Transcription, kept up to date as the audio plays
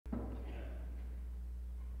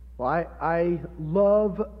Well, I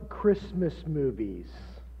love Christmas movies.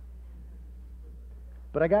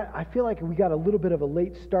 But I feel like we got a little bit of a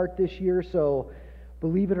late start this year, so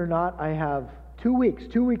believe it or not, I have 2 weeks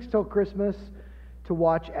till Christmas to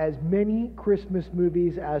watch as many Christmas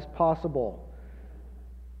movies as possible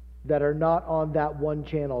that are not on that one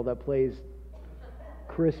channel that plays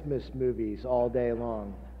Christmas movies all day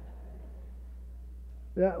long.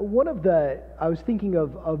 I was thinking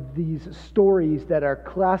of these stories that are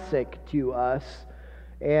classic to us,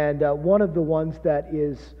 and one of the ones that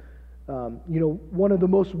is, one of the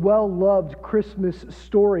most well-loved Christmas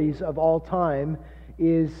stories of all time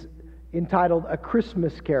is entitled A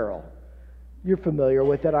Christmas Carol. You're familiar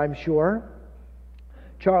with it, I'm sure.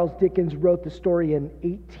 Charles Dickens wrote the story in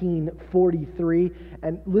 1843,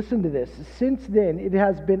 and listen to this. Since then, it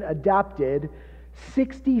has been adapted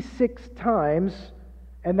 66 times,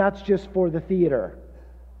 and that's just for the theater.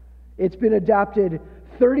 It's been adapted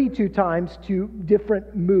 32 times to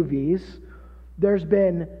different movies. There's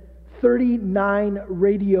been 39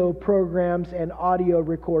 radio programs and audio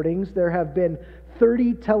recordings. There have been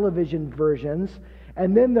 30 television versions.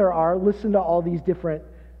 And then there are, listen to all these different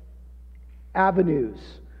avenues: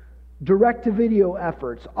 direct-to-video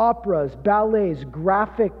efforts, operas, ballets,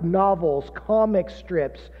 graphic novels, comic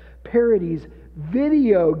strips, parodies,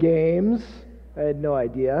 video games, I had no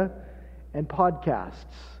idea, and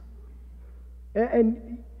podcasts.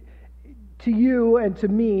 And to you and to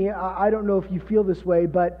me, I don't know if you feel this way,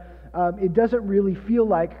 but it doesn't really feel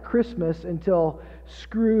like Christmas until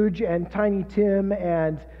Scrooge and Tiny Tim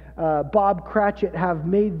and Bob Cratchit have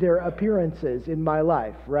made their appearances in my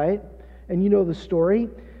life, right? And you know the story.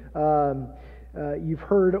 You've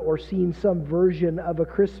heard or seen some version of A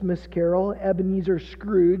Christmas Carol. Ebenezer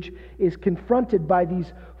Scrooge is confronted by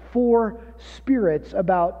these 4 spirits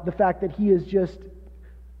about the fact that he is just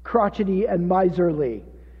crotchety and miserly.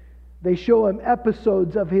 They show him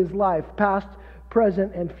episodes of his life, past,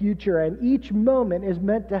 present, and future, and each moment is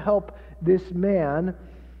meant to help this man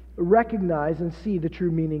recognize and see the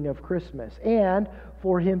true meaning of Christmas, and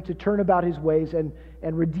for him to turn about his ways and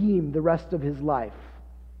redeem the rest of his life.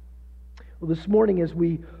 Well, this morning as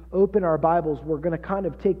we open our Bibles, we're going to kind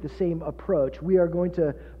of take the same approach. We are going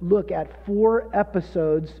to look at 4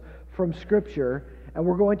 episodes from Scripture, and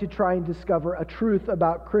we're going to try and discover a truth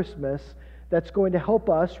about Christmas that's going to help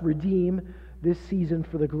us redeem this season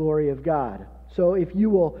for the glory of God. So if you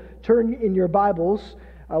will turn in your Bibles,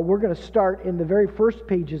 we're going to start in the very first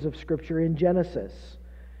pages of Scripture in Genesis.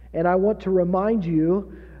 And I want to remind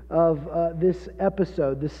you of this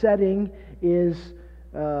episode. The setting is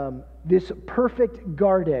this perfect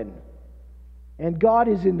garden. And God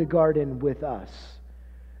is in the garden with us.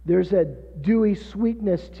 There's a dewy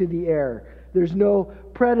sweetness to the air. There's no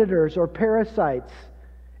predators or parasites.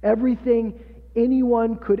 Everything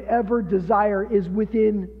anyone could ever desire is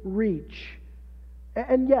within reach.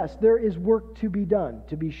 And yes, there is work to be done,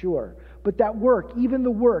 to be sure. But that work, even the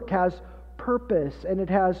work, has purpose and it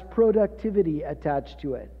has productivity attached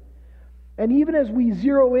to it. And even as we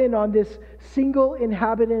zero in on this single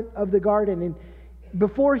inhabitant of the garden, and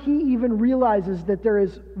before he even realizes that there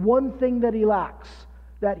is one thing that he lacks,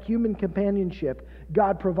 that human companionship,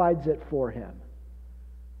 God provides it for him.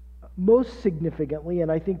 Most significantly,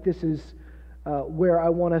 and I think this is where I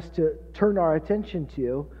want us to turn our attention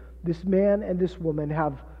to, this man and this woman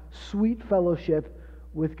have sweet fellowship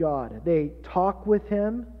with God. They talk with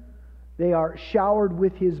Him. They are showered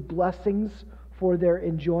with His blessings for their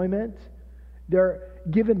enjoyment. They're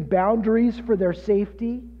given boundaries for their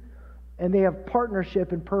safety. And they have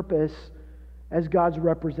partnership and purpose as God's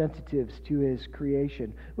representatives to His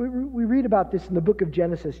creation. We read about this in the book of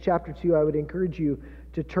Genesis, chapter 2. I would encourage you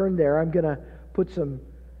to turn there. I'm going to put some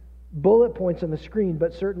bullet points on the screen,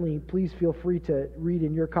 but certainly please feel free to read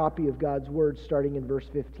in your copy of God's Word, starting in verse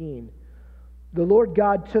 15. The Lord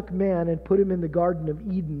God took man and put him in the Garden of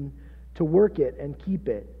Eden to work it and keep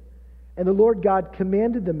it. And the Lord God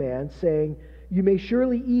commanded the man, saying, "You may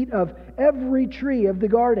surely eat of every tree of the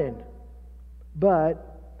garden,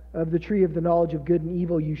 but of the tree of the knowledge of good and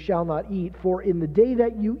evil you shall not eat, for in the day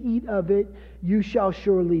that you eat of it, you shall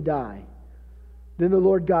surely die." Then the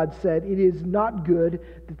Lord God said, "It is not good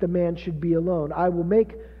that the man should be alone. I will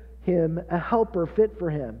make him a helper fit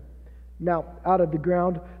for him." Now, out of the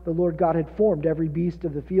ground, the Lord God had formed every beast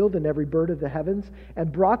of the field and every bird of the heavens,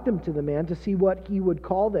 and brought them to the man to see what he would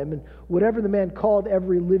call them. And whatever the man called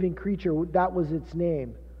every living creature, that was its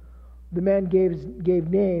name. The man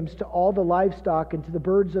gave names to all the livestock and to the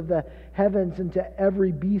birds of the heavens and to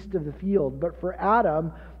every beast of the field. But for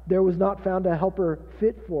Adam, there was not found a helper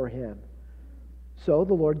fit for him. So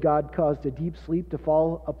the Lord God caused a deep sleep to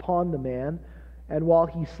fall upon the man, And while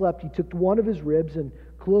he slept, he took one of his ribs and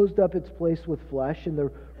closed up its place with flesh. And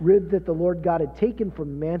the rib that the Lord God had taken from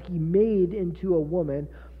the man, he made into a woman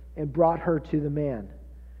and brought her to the man.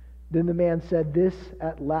 Then the man said, "This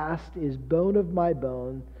at last is bone of my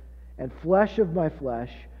bone and flesh of my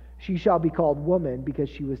flesh. She shall be called woman because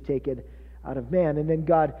she was taken out of man." And then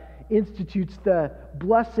God institutes the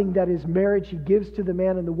blessing that is marriage. He gives to the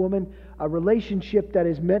man and the woman a relationship that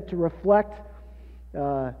is meant to reflect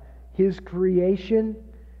his creation,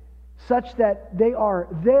 such that they are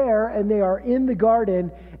there and they are in the garden,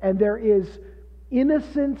 and there is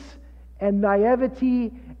innocence and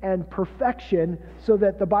naivety and perfection, so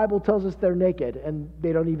that the Bible tells us they're naked and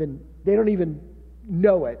they don't even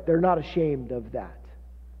know it. They're not ashamed of that.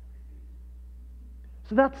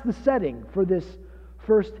 So that's the setting for this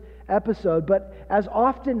first episode. But as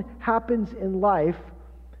often happens in life,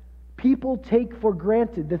 people take for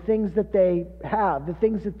granted the things that they have, the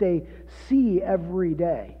things that they see every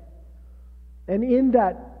day. And in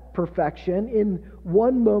that perfection, in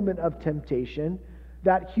one moment of temptation,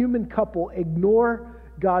 that human couple ignore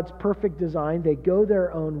God's perfect design. They go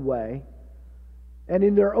their own way. And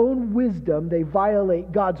in their own wisdom, they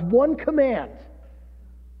violate God's one command.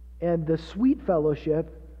 And the sweet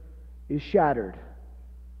fellowship is shattered.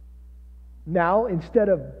 Now, instead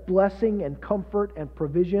of blessing and comfort and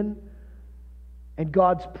provision and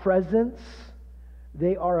God's presence,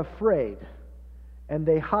 they are afraid and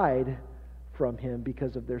they hide from Him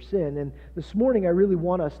because of their sin. And this morning, I really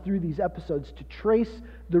want us, through these episodes, to trace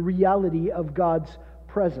the reality of God's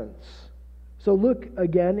presence. So look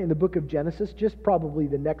again in the book of Genesis, just probably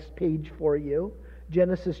the next page for you.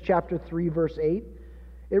 Genesis chapter 3, verse 8.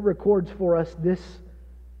 It records for us this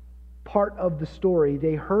part of the story.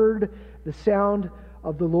 They heard the sound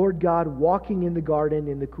of the Lord God walking in the garden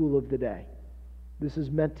in the cool of the day. This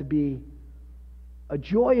is meant to be a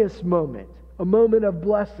joyous moment, a moment of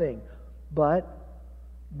blessing. But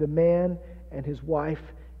the man and his wife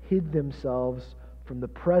hid themselves from the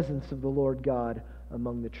presence of the Lord God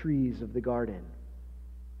among the trees of the garden.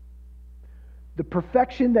 The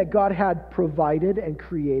perfection that God had provided and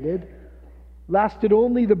created lasted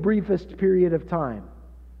only the briefest period of time.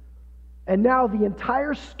 And now the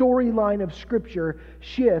entire storyline of Scripture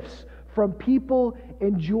shifts from people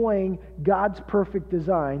enjoying God's perfect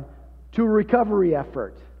design to a recovery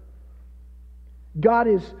effort. God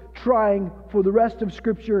is trying for the rest of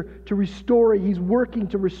Scripture to restore, He's working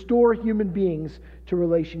to restore human beings to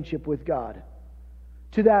relationship with God,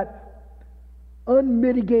 to that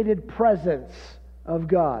unmitigated presence of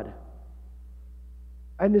God.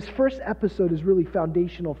 And this first episode is really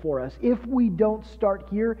foundational for us. If we don't start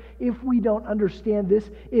here, if we don't understand this,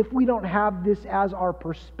 if we don't have this as our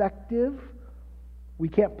perspective, we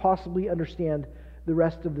can't possibly understand the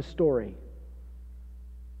rest of the story.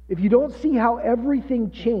 If you don't see how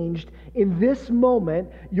everything changed in this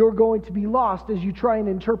moment, you're going to be lost as you try and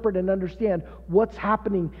interpret and understand what's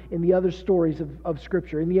happening in the other stories of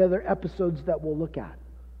Scripture, in the other episodes that we'll look at.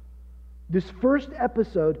 This first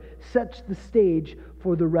episode sets the stage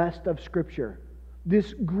for the rest of Scripture.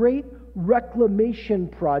 This great reclamation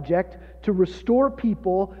project to restore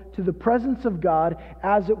people to the presence of God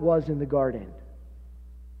as it was in the garden.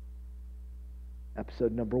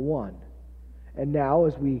 Episode number 1. And now,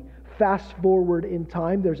 as we fast forward in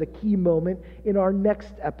time, there's a key moment in our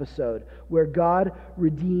next episode where God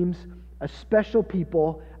redeems a special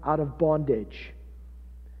people out of bondage.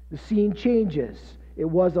 The scene changes. It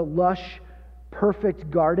was a lush, perfect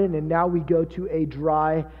garden, and now we go to a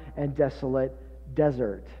dry and desolate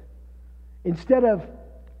desert. Instead of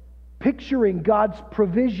picturing God's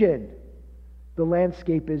provision, the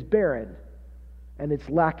landscape is barren and it's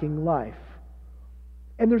lacking life.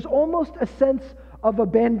 And there's almost a sense of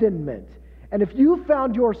abandonment. And if you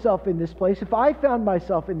found yourself in this place, if I found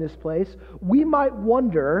myself in this place, we might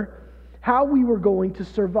wonder how we were going to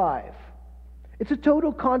survive. It's a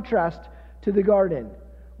total contrast to the garden,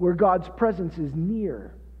 where God's presence is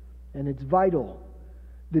near and it's vital.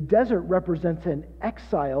 The desert represents an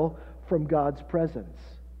exile from God's presence.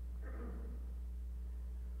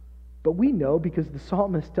 But we know, because the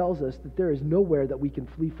psalmist tells us, that there is nowhere that we can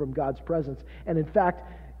flee from God's presence. And in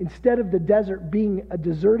fact, instead of the desert being a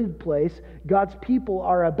deserted place, God's people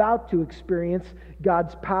are about to experience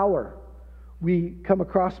God's power. We come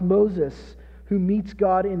across Moses, who meets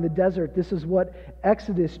God in the desert. This is what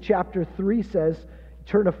Exodus chapter 3 says.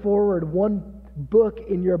 Turn forward one book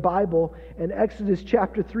in your Bible, and Exodus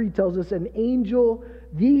chapter 3 tells us the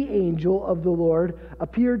angel of the Lord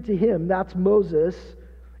appeared to him, that's Moses,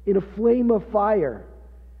 in a flame of fire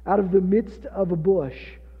out of the midst of a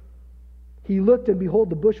bush. He looked, and behold,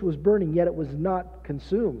 the bush was burning, yet it was not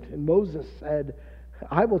consumed. And Moses said,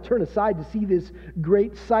 I will turn aside to see this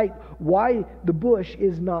great sight, why the bush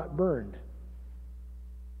is not burned.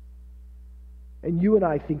 And you and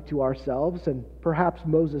I think to ourselves, and perhaps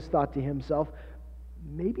Moses thought to himself,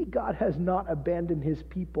 maybe God has not abandoned his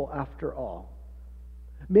people after all.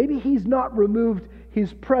 Maybe he's not removed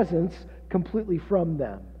his presence completely from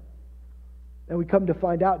them. And we come to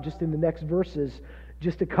find out just in the next verses,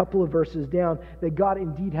 just a couple of verses down, that God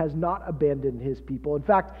indeed has not abandoned his people. In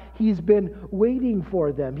fact, he's been waiting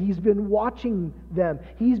for them. He's been watching them.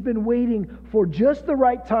 He's been waiting for just the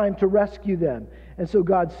right time to rescue them. And so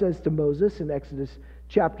God says to Moses in Exodus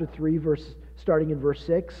chapter 3, starting in verse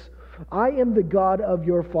 6, I am the God of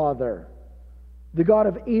your father, the God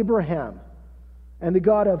of Abraham, and the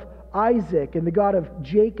God of Isaac, and the God of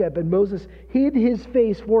Jacob. And Moses hid his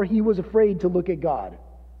face, for he was afraid to look at God.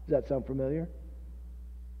 Does that sound familiar?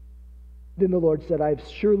 Then the Lord said, I have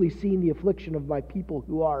surely seen the affliction of my people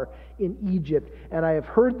who are in Egypt, and I have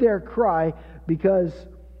heard their cry because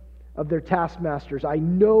of their taskmasters. I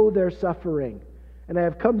know their suffering, and I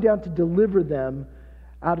have come down to deliver them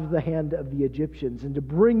out of the hand of the Egyptians, and to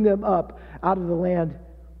bring them up out of the land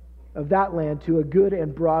of that land to a good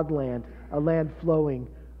and broad land, a land flowing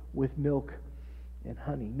with milk and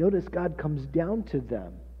honey. Notice God comes down to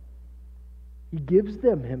them. He gives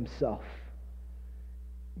them himself.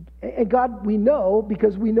 And God, we know,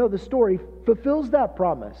 because we know the story, fulfills that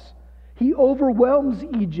promise. He overwhelms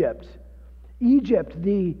Egypt. Egypt,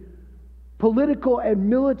 the political and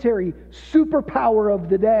military superpower of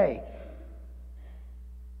the day.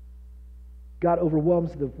 God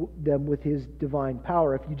overwhelms them with his divine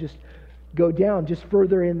power. If you just go down just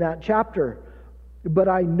further in that chapter. But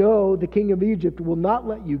I know the king of Egypt will not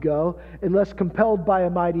let you go unless compelled by a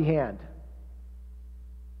mighty hand.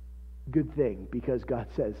 Good thing, because God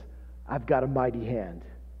says, I've got a mighty hand.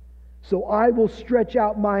 So I will stretch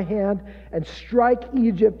out my hand and strike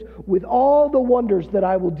Egypt with all the wonders that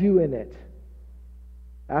I will do in it.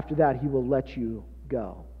 After that, he will let you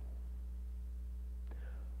go.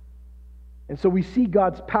 And so we see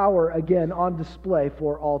God's power again on display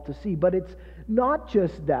for all to see. But it's not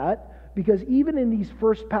just that, because even in these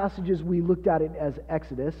first passages we looked at it as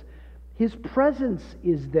Exodus, his presence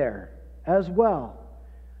is there as well.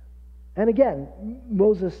 And again,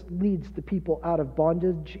 Moses leads the people out of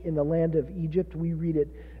bondage in the land of Egypt. We read it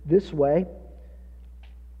this way.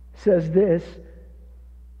 It says this,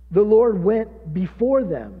 the Lord went before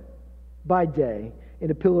them by day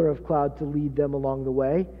in a pillar of cloud to lead them along the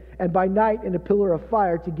way, and by night in a pillar of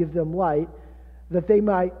fire to give them light, that they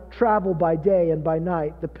might travel by day and by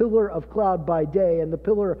night. The pillar of cloud by day and the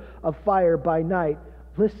pillar of fire by night,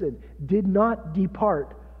 listen, did not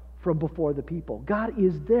depart from before the people. God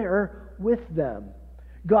is there with them.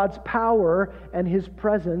 God's power and his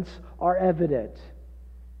presence are evident.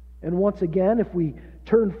 And once again, if we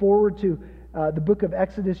turn forward to the book of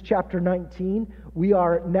Exodus chapter 19, we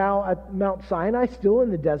are now at Mount Sinai, still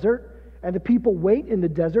in the desert, and the people wait in the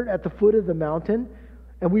desert at the foot of the mountain.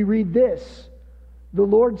 And we read this, the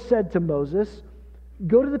Lord said to Moses,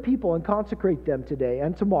 go to the people and consecrate them today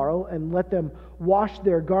and tomorrow, and let them wash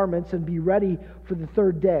their garments and be ready for the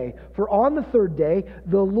third day. For on the third day,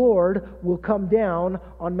 the Lord will come down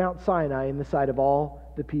on Mount Sinai in the sight of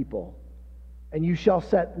all the people. And you shall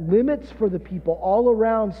set limits for the people all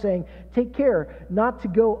around, saying, take care not to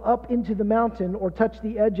go up into the mountain or touch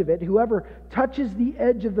the edge of it. Whoever touches the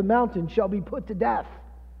edge of the mountain shall be put to death.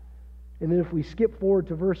 And then if we skip forward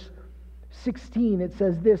to verse 16, it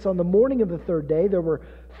says this, on the morning of the third day, there were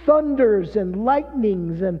thunders and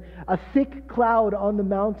lightnings and a thick cloud on the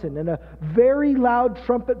mountain and a very loud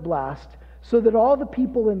trumpet blast, so that all the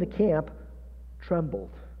people in the camp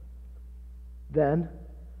trembled. Then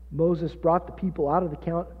Moses brought the people out of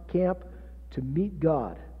the camp to meet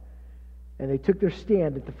God, and they took their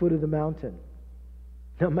stand at the foot of the mountain.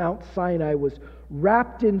 Now Mount Sinai was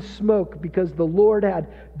wrapped in smoke because the Lord had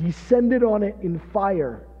descended on it in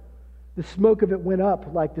fire. The smoke of it went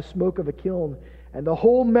up like the smoke of a kiln, and the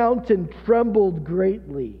whole mountain trembled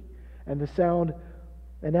greatly. And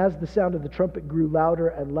as the sound of the trumpet grew louder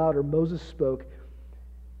and louder, Moses spoke,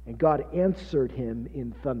 and God answered him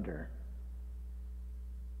in thunder.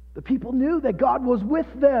 The people knew that God was with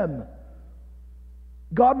them.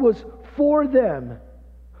 God was for them.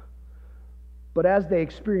 But as they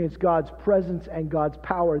experience God's presence and God's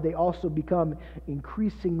power, they also become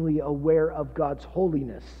increasingly aware of God's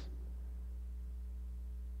holiness.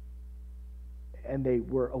 And they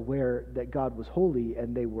were aware that God was holy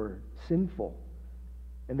and they were sinful.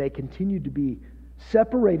 And they continued to be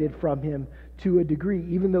separated from him to a degree,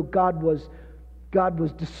 even though God was God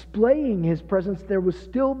was displaying His presence, there was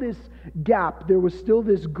still this gap, there was still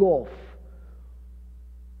this gulf.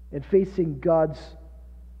 And facing God's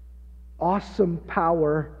awesome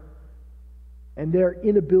power and their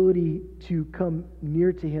inability to come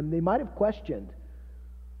near to Him, they might have questioned,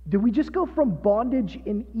 did we just go from bondage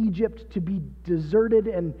in Egypt to be deserted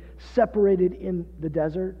and separated in the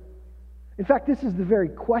desert? In fact, this is the very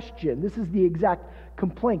question. This is the exact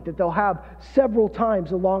complaint that they'll have several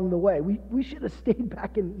times along the way. We should have stayed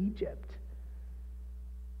back in Egypt.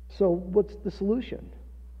 So what's the solution?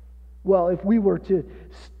 Well, if we were to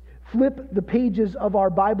flip the pages of our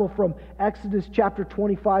Bible from Exodus chapter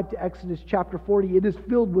 25 to Exodus chapter 40, it is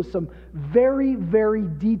filled with some very, very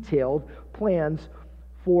detailed plans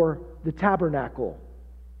for the tabernacle.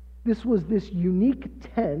 This was this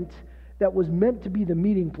unique tent that was meant to be the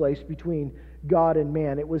meeting place between God and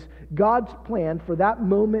man. It was God's plan for that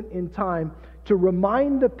moment in time to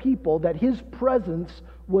remind the people that His presence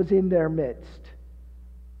was in their midst.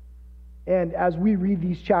 And as we read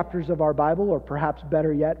these chapters of our Bible, or perhaps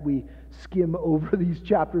better yet, we skim over these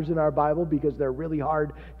chapters in our Bible because they're really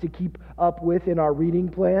hard to keep up with in our reading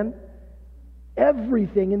plan,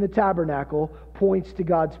 everything in the tabernacle points to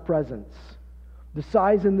God's presence. The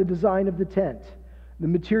size and the design of the tent, the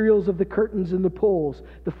materials of the curtains and the poles,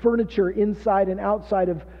 the furniture inside and outside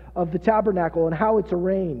of the tabernacle and how it's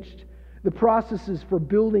arranged, the processes for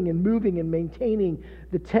building and moving and maintaining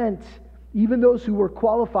the tent, even those who were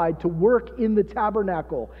qualified to work in the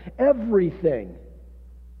tabernacle, everything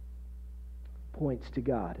points to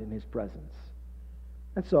God and His presence.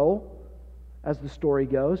 And so, as the story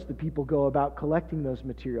goes, the people go about collecting those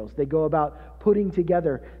materials. They go about putting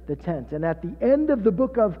together the tent. And at the end of the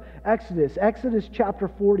book of Exodus, Exodus chapter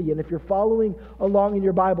 40, and if you're following along in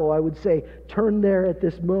your Bible, I would say turn there at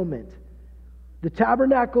this moment. The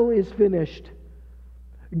tabernacle is finished.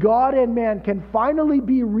 God and man can finally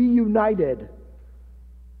be reunited.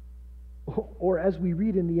 Or as we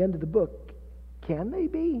read in the end of the book, can they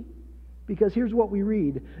be? Because here's what we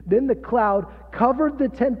read. Then the cloud covered the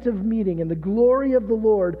tent of meeting, and the glory of the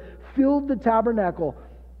Lord filled the tabernacle.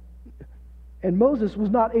 And Moses was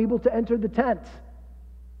not able to enter the tent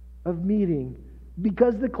of meeting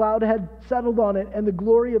because the cloud had settled on it, and the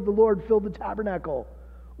glory of the Lord filled the tabernacle.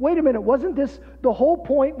 Wait a minute, wasn't this the whole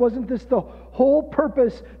point? Wasn't this the whole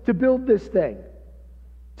purpose to build this thing?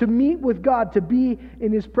 To meet with God, to be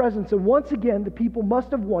in His presence. And once again, the people must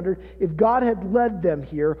have wondered if God had led them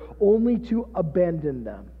here only to abandon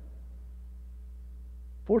them.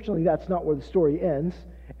 Fortunately, that's not where the story ends.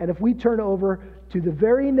 And if we turn over to the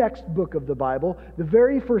very next book of the Bible, the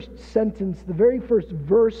very first sentence, the very first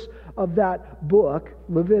verse of that book,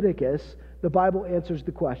 Leviticus, the Bible answers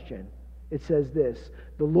the question. It says this: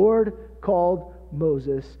 the Lord called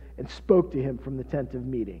Moses and spoke to him from the tent of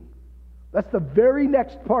meeting. That's the very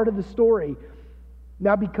next part of the story.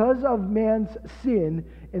 Now, because of man's sin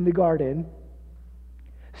in the garden,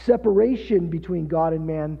 separation between God and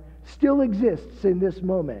man still exists in this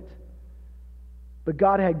moment. But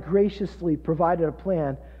God had graciously provided a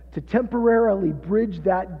plan to temporarily bridge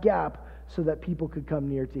that gap so that people could come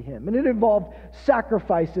near to Him. And it involved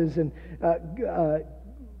sacrifices and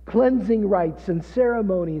cleansing rites and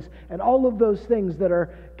ceremonies and all of those things that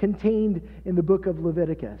are contained in the book of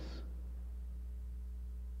Leviticus.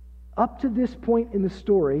 Up to this point in the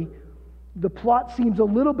story, the plot seems a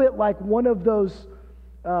little bit like one of those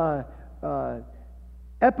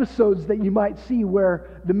episodes that you might see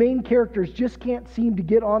where the main characters just can't seem to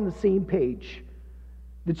get on the same page.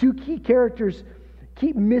 The two key characters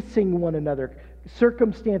keep missing one another.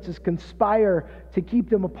 Circumstances conspire to keep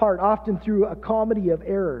them apart, often through a comedy of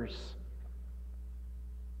errors.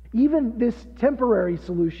 Even this temporary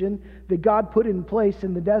solution that God put in place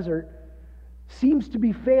in the desert seems to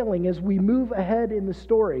be failing as we move ahead in the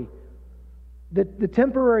story. The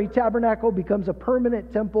temporary tabernacle becomes a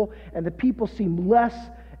permanent temple, and the people seem less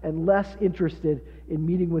and less interested in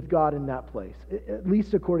meeting with God in that place, at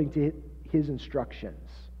least according to His instructions.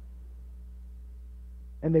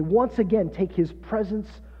 And they once again take His presence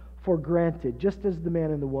for granted, just as the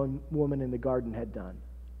man and the woman in the garden had done.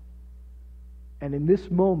 And in this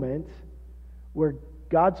moment, where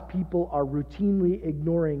God's people are routinely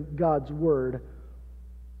ignoring God's word,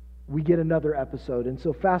 we get another episode. And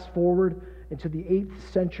so fast forward into the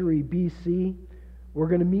 8th century BC, we're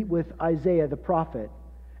going to meet with Isaiah the prophet.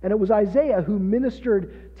 And it was Isaiah who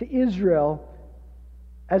ministered to Israel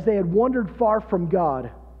as they had wandered far from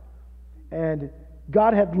God. And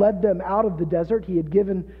God had led them out of the desert. He had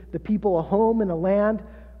given the people a home and a land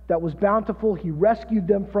that was bountiful. He rescued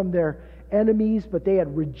them from their enemies, but they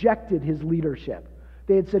had rejected His leadership.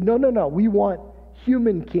 They had said, no, we want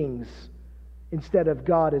human kings instead of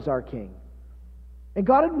God as our king. And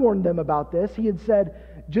God had warned them about this. He had said,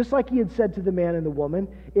 just like he had said to the man and the woman,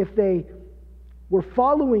 if they were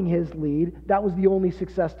following his lead, that was the only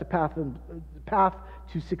path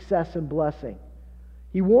to success and blessing.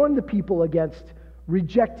 He warned the people against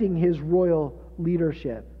rejecting his royal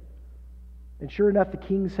leadership. And sure enough, the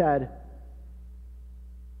kings that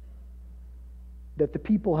the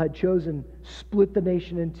people had chosen split the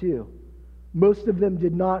nation in two. Most of them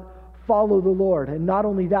did not follow the Lord. And not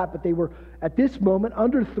only that, but they were at this moment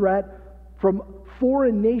under threat from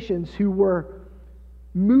foreign nations who were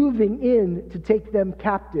moving in to take them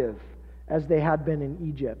captive as they had been in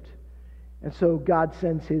Egypt. And so God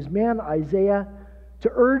sends his man, Isaiah,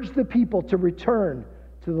 to urge the people to return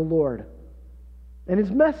to the Lord. And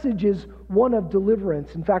his message is one of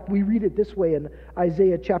deliverance. In fact, we read it this way in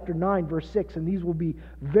Isaiah chapter 9, verse 6, and these will be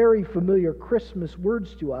very familiar Christmas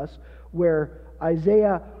words to us, where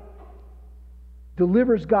Isaiah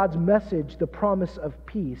delivers God's message, the promise of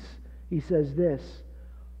peace. He says this,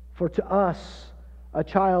 "For to us a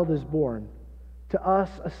child is born, to us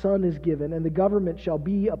a son is given, and the government shall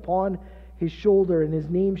be upon his shoulder, and his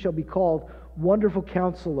name shall be called Wonderful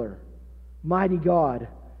Counselor, Mighty God,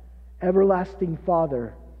 Everlasting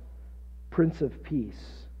Father, Prince of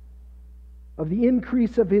Peace. Of the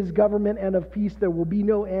increase of his government and of peace there will be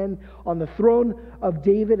no end on the throne of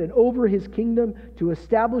David and over his kingdom, to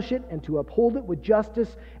establish it and to uphold it with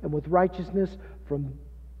justice and with righteousness from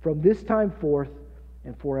this time forth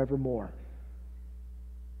and forevermore."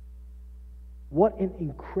 What an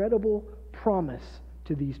incredible promise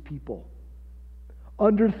to these people.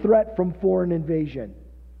 Under threat from foreign invasion.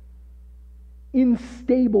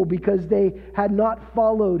 Unstable because they had not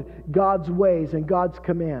followed God's ways and God's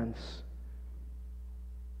commands.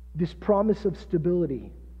 This promise of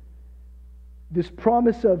stability. This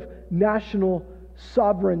promise of national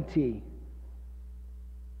sovereignty.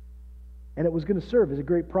 And it was going to serve as a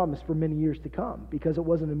great promise for many years to come, because it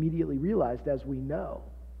wasn't immediately realized, as we know.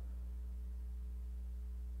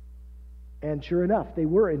 And sure enough, they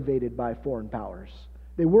were invaded by foreign powers.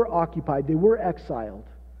 They were occupied. They were exiled.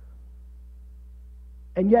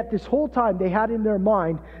 And yet this whole time they had in their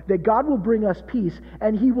mind that God will bring us peace,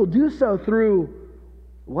 and he will do so through,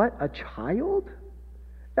 what, a child?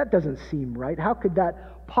 That doesn't seem right. How could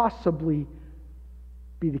that possibly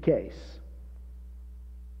be the case?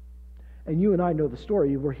 And you and I know the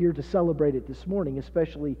story. We're here to celebrate it this morning,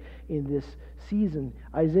 especially in this season.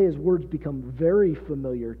 Isaiah's words become very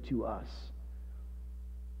familiar to us.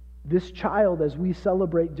 This child, as we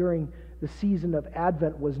celebrate during the season of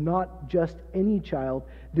Advent, was not just any child.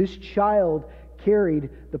 This child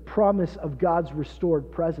carried the promise of God's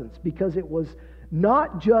restored presence, because it was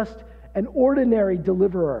not just an ordinary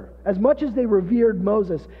deliverer. As much as they revered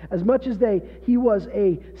Moses, as much as he was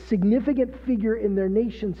a significant figure in their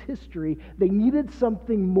nation's history, they needed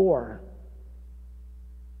something more.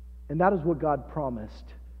 And that is what God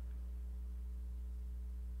promised.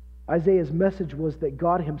 Isaiah's message was that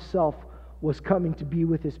God himself was coming to be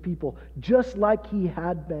with his people, just like he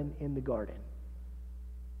had been in the garden.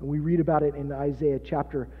 And we read about it in Isaiah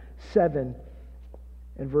chapter 7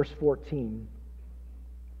 and verse 14.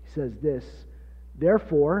 He says this,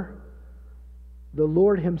 "Therefore, the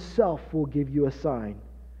Lord himself will give you a sign.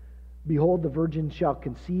 Behold, the virgin shall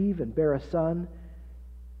conceive and bear a son,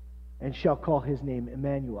 and shall call his name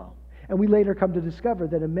Emmanuel." And we later come to discover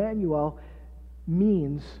that Emmanuel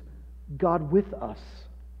means God with us.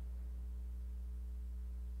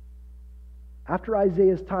 After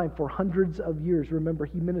Isaiah's time, for hundreds of years, remember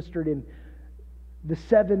he ministered in the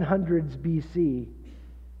 700s BC,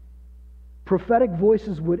 prophetic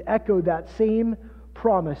voices would echo that same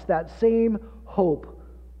promise, that same hope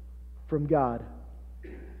from God.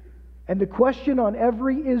 And the question on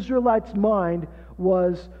every Israelite's mind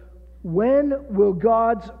was, when will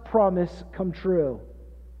God's promise come true?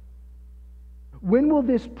 When will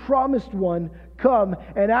this promised one come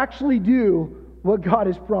and actually do what God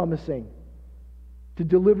is promising? To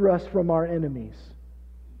deliver us from our enemies.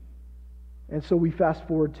 And so we fast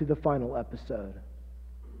forward to the final episode.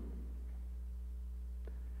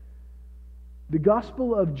 The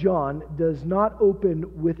Gospel of John does not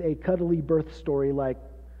open with a cuddly birth story like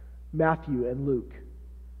Matthew and Luke.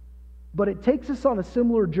 But it takes us on a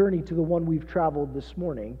similar journey to the one we've traveled this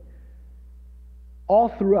morning, all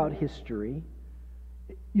throughout history.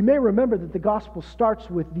 You may remember that the Gospel starts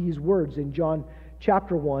with these words in John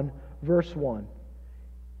chapter 1, verse 1.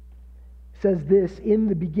 It says this, "In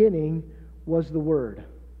the beginning was the Word."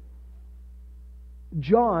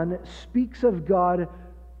 John speaks of God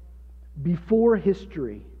before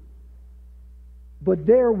history. But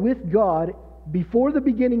there with God, before the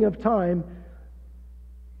beginning of time,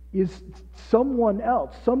 is someone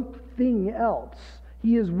else, something else.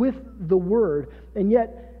 He is with the Word. And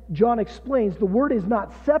yet, John explains, the Word is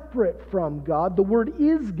not separate from God. The Word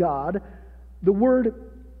is God. The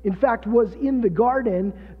Word, in fact, was in the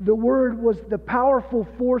garden. The Word was the powerful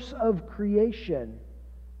force of creation.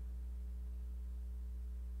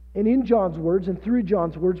 And in John's words, and through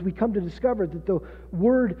John's words, we come to discover that the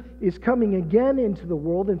Word is coming again into the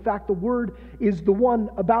world. In fact, the Word is the one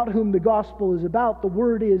about whom the gospel is about. The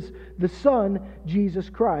Word is the Son, Jesus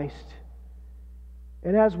Christ.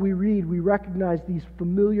 And as we read, we recognize these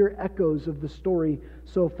familiar echoes of the story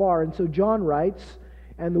so far. And so John writes,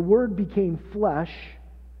 "And the Word became flesh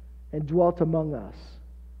and dwelt among us.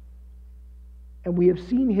 And we have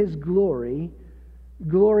seen His glory,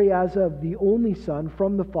 glory as of the only Son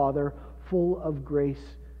from the Father, full of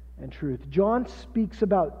grace and truth." John speaks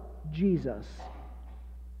about Jesus,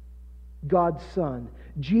 God's Son.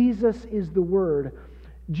 Jesus is the Word.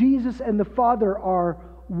 Jesus and the Father are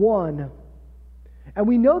one. And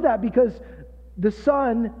we know that because the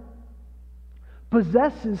Son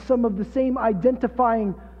possesses some of the same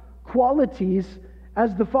identifying qualities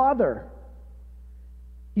as the Father.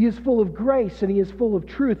 He is full of grace and He is full of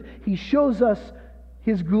truth. He shows us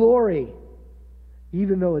His glory,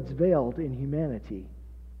 even though it's veiled in humanity.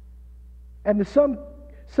 And the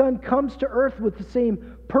Son comes to earth with the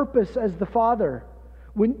same purpose as the Father.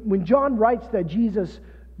 When John writes that Jesus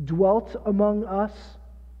dwelt among us,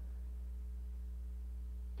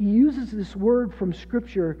 he uses this word from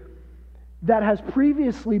Scripture that has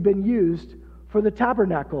previously been used for the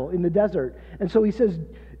tabernacle in the desert. And so he says,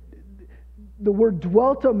 the word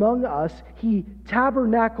dwelt among us, He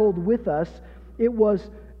tabernacled with us. It was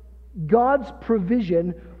God's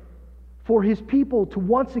provision for His people to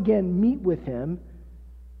once again meet with Him,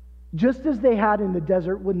 just as they had in the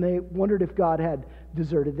desert when they wondered if God had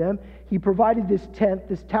deserted them. He provided this tent,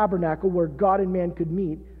 this tabernacle, where God and man could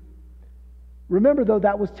meet. Remember, though,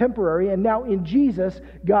 that was temporary, and now in Jesus,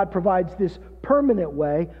 God provides this permanent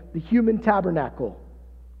way, the human tabernacle,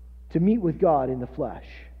 to meet with God in the flesh.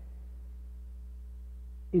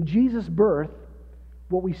 In Jesus' birth,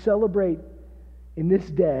 what we celebrate in this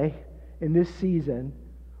day, in this season,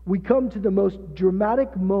 we come to the most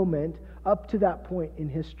dramatic moment up to that point in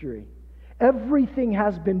history. Everything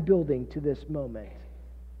has been building to this moment.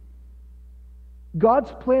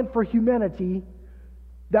 God's plan for humanity,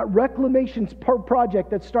 that reclamation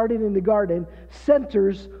project that started in the garden,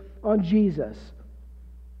 centers on Jesus.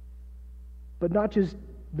 But not just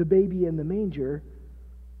the baby in the manger,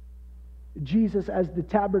 Jesus as the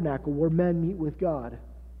tabernacle where men meet with God.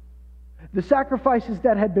 The sacrifices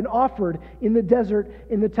that had been offered in the desert,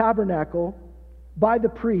 in the tabernacle, by the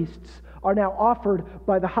priests, are now offered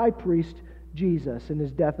by the high priest, Jesus, in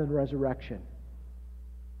His death and resurrection.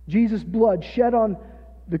 Jesus' blood shed on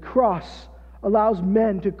the cross allows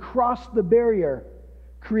men to cross the barrier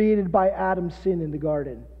created by Adam's sin in the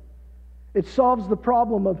garden. It solves the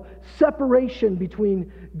problem of separation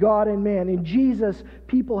between God and man. In Jesus,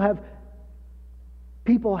 people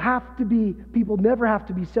never have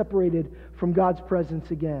to be separated from God's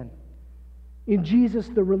presence again. In Jesus,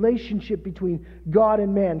 the relationship between God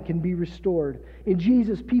and man can be restored. In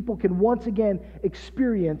Jesus, people can once again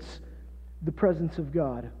experience the presence of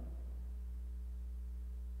God.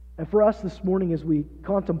 And for us this morning, as we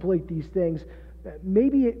contemplate these things,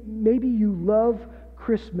 maybe you love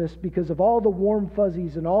Christmas because of all the warm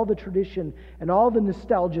fuzzies and all the tradition and all the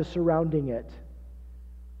nostalgia surrounding it.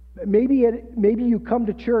 Maybe you come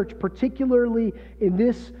to church, particularly in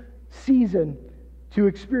this season, to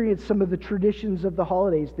experience some of the traditions of the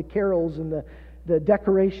holidays, the carols and the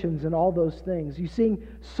decorations and all those things. You sing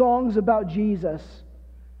songs about Jesus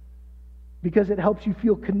because it helps you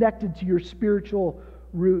feel connected to your spiritual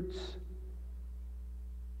roots.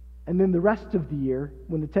 And then the rest of the year,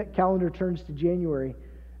 when the calendar turns to January,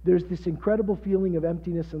 there's this incredible feeling of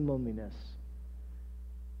emptiness and loneliness.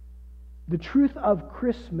 The truth of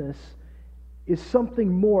Christmas is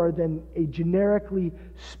something more than a generically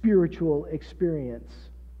spiritual experience.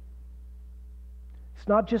 It's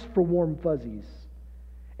not just for warm fuzzies.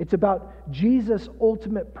 It's about Jesus'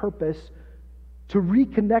 ultimate purpose to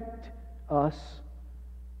reconnect us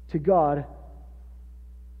to God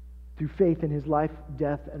through faith in His life,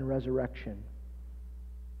 death, and resurrection.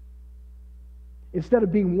 Instead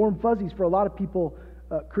of being warm fuzzies, for a lot of people,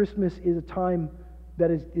 Christmas is a time that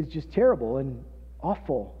is just terrible and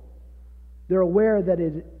awful. They're aware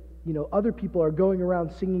that other people are going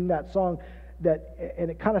around singing that song, and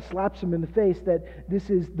it kind of slaps them in the face that this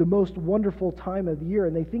is the most wonderful time of the year,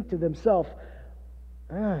 and they think to themselves,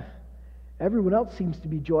 Everyone else seems to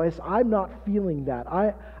be joyous. I'm not feeling that.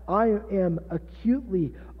 I am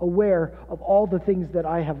acutely aware of all the things that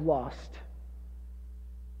I have lost.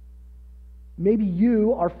 Maybe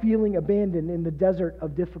you are feeling abandoned in the desert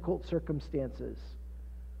of difficult circumstances.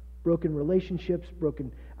 Broken relationships,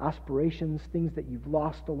 broken aspirations, things that you've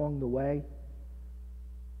lost along the way.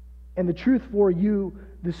 And the truth for you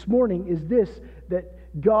this morning is this,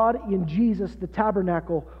 that God in Jesus, the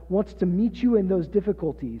tabernacle, wants to meet you in those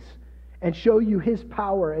difficulties and show you His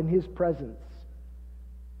power and His presence.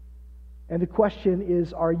 And the question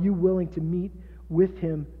is, are you willing to meet with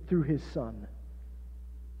Him through His Son?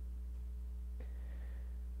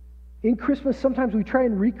 In Christmas, sometimes we try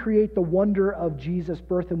and recreate the wonder of Jesus'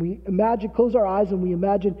 birth, and we close our eyes and we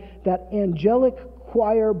imagine that angelic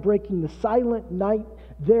choir breaking the silent night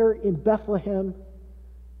there in Bethlehem.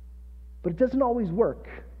 But it doesn't always work.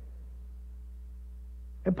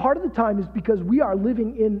 And part of the time is because we are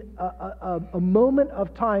living in a moment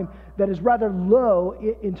of time that is rather low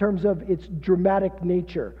in terms of its dramatic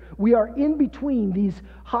nature. We are in between these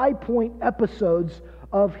high point episodes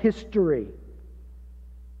of history.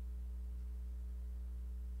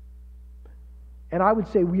 And I would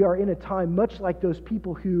say we are in a time much like those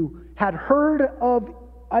people who had heard of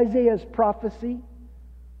Isaiah's prophecy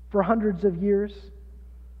for hundreds of years.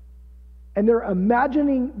 And they're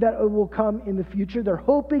imagining that it will come in the future. They're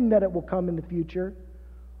hoping that it will come in the future.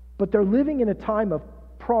 But they're living in a time of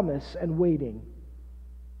promise and waiting.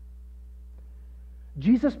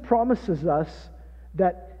 Jesus promises us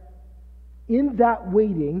that in that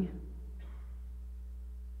waiting,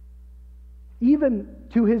 even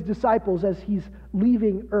to His disciples as He's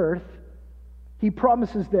leaving earth, He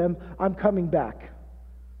promises them, I'm coming back.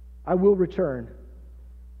 I will return.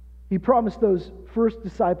 He promised those first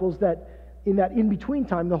disciples that in that in-between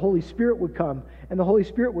time, the Holy Spirit would come, and the Holy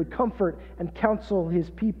Spirit would comfort and counsel His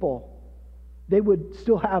people. They would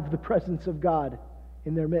still have the presence of God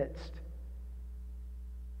in their midst.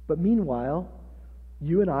 But meanwhile,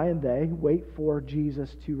 you and I and they wait for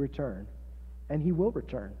Jesus to return, and He will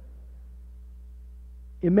return.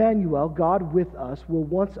 Emmanuel, God with us, will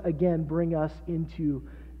once again bring us into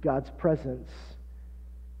God's presence.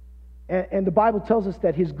 And the Bible tells us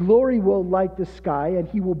that His glory will light the sky, and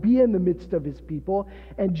He will be in the midst of His people.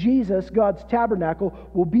 And Jesus, God's tabernacle,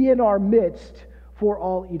 will be in our midst for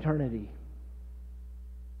all eternity.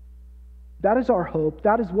 That is our hope.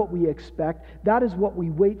 That is what we expect. That is what we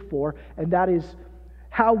wait for. And that is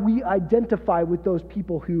how we identify with those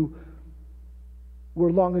people who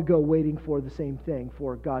were long ago waiting for the same thing,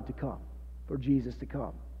 for God to come, for Jesus to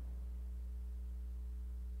come.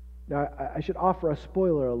 Now, I should offer a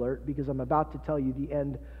spoiler alert because I'm about to tell you the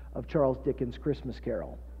end of Charles Dickens' Christmas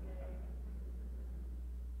Carol.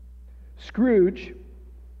 Scrooge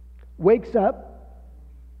wakes up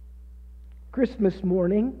Christmas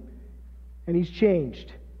morning and he's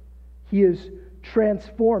changed. He is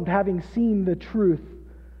transformed, having seen the truth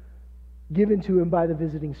given to him by the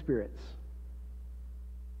visiting spirits.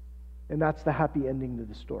 And that's the happy ending to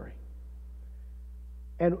the story.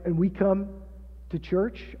 And we come to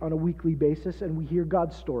church on a weekly basis, and we hear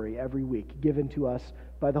God's story every week given to us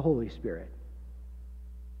by the Holy Spirit.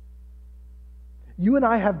 You and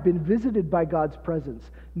I have been visited by God's presence,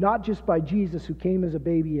 not just by Jesus, who came as a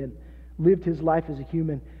baby and lived His life as a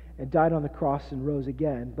human and died on the cross and rose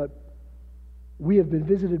again, but we have been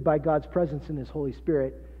visited by God's presence in His Holy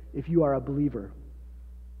Spirit if you are a believer.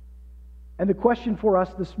 And the question for us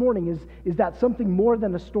this morning is that something more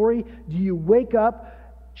than a story? Do you wake up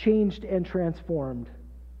changed and transformed?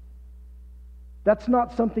 That's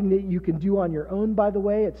not something that you can do on your own, by the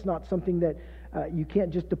way. It's not something that you can't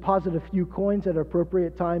just deposit a few coins at an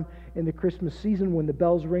appropriate time in the Christmas season when the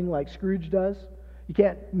bells ring like Scrooge does. You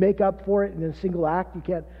can't make up for it in a single act. You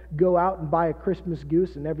can't go out and buy a Christmas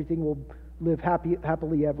goose and everything will live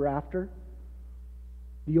happily ever after.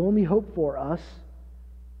 The only hope for us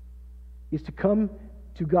is to come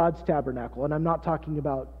to God's tabernacle. And I'm not talking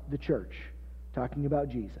about the church. I'm talking about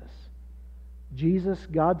Jesus. Jesus,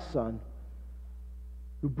 God's Son,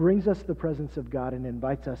 who brings us the presence of God and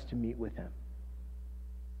invites us to meet with Him.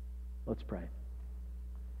 Let's pray.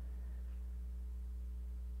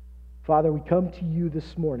 Father, we come to you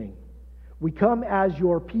this morning. We come as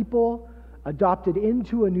your people, adopted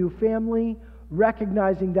into a new family,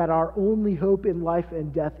 recognizing that our only hope in life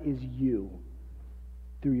and death is you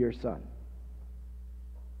through your Son.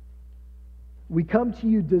 We come to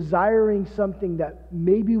you desiring something that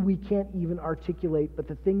maybe we can't even articulate, but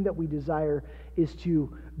the thing that we desire is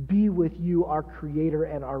to be with you, our Creator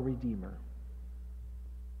and our Redeemer.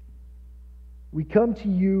 We come to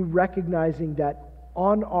you recognizing that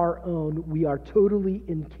on our own, we are totally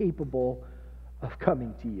incapable of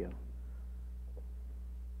coming to you.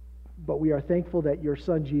 But we are thankful that your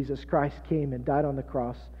Son, Jesus Christ, came and died on the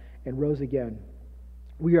cross and rose again.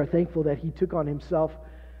 We are thankful that he took on himself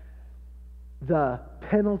the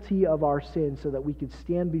penalty of our sin so that we could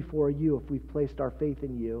stand before you if we've placed our faith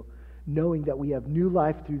in you, knowing that we have new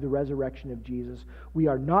life through the resurrection of Jesus. We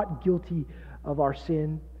are not guilty of our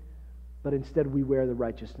sin, but instead we wear the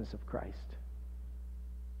righteousness of Christ.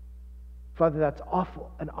 Father, that's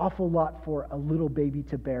an awful lot for a little baby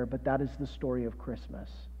to bear, but that is the story of Christmas.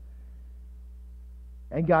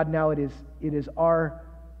 And God, now it is our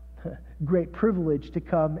great privilege to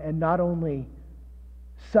come and not only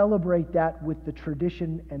celebrate that with the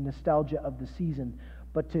tradition and nostalgia of the season,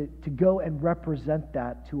 but to go and represent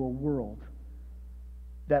that to a world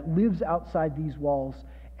that lives outside these walls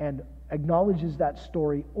and acknowledges that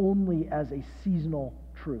story only as a seasonal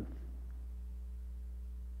truth.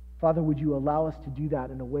 Father, would you allow us to do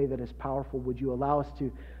that in a way that is powerful? Would you allow us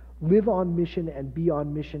to live on mission and be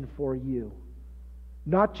on mission for you?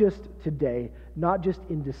 Not just today, not just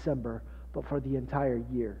in December, but for the entire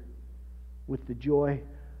year, with the joy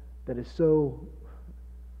that is so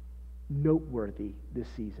noteworthy this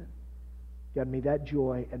season. God, may that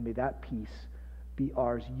joy and may that peace be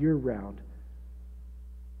ours year-round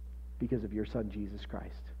because of your Son, Jesus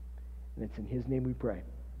Christ. And it's in his name we pray.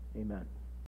 Amen.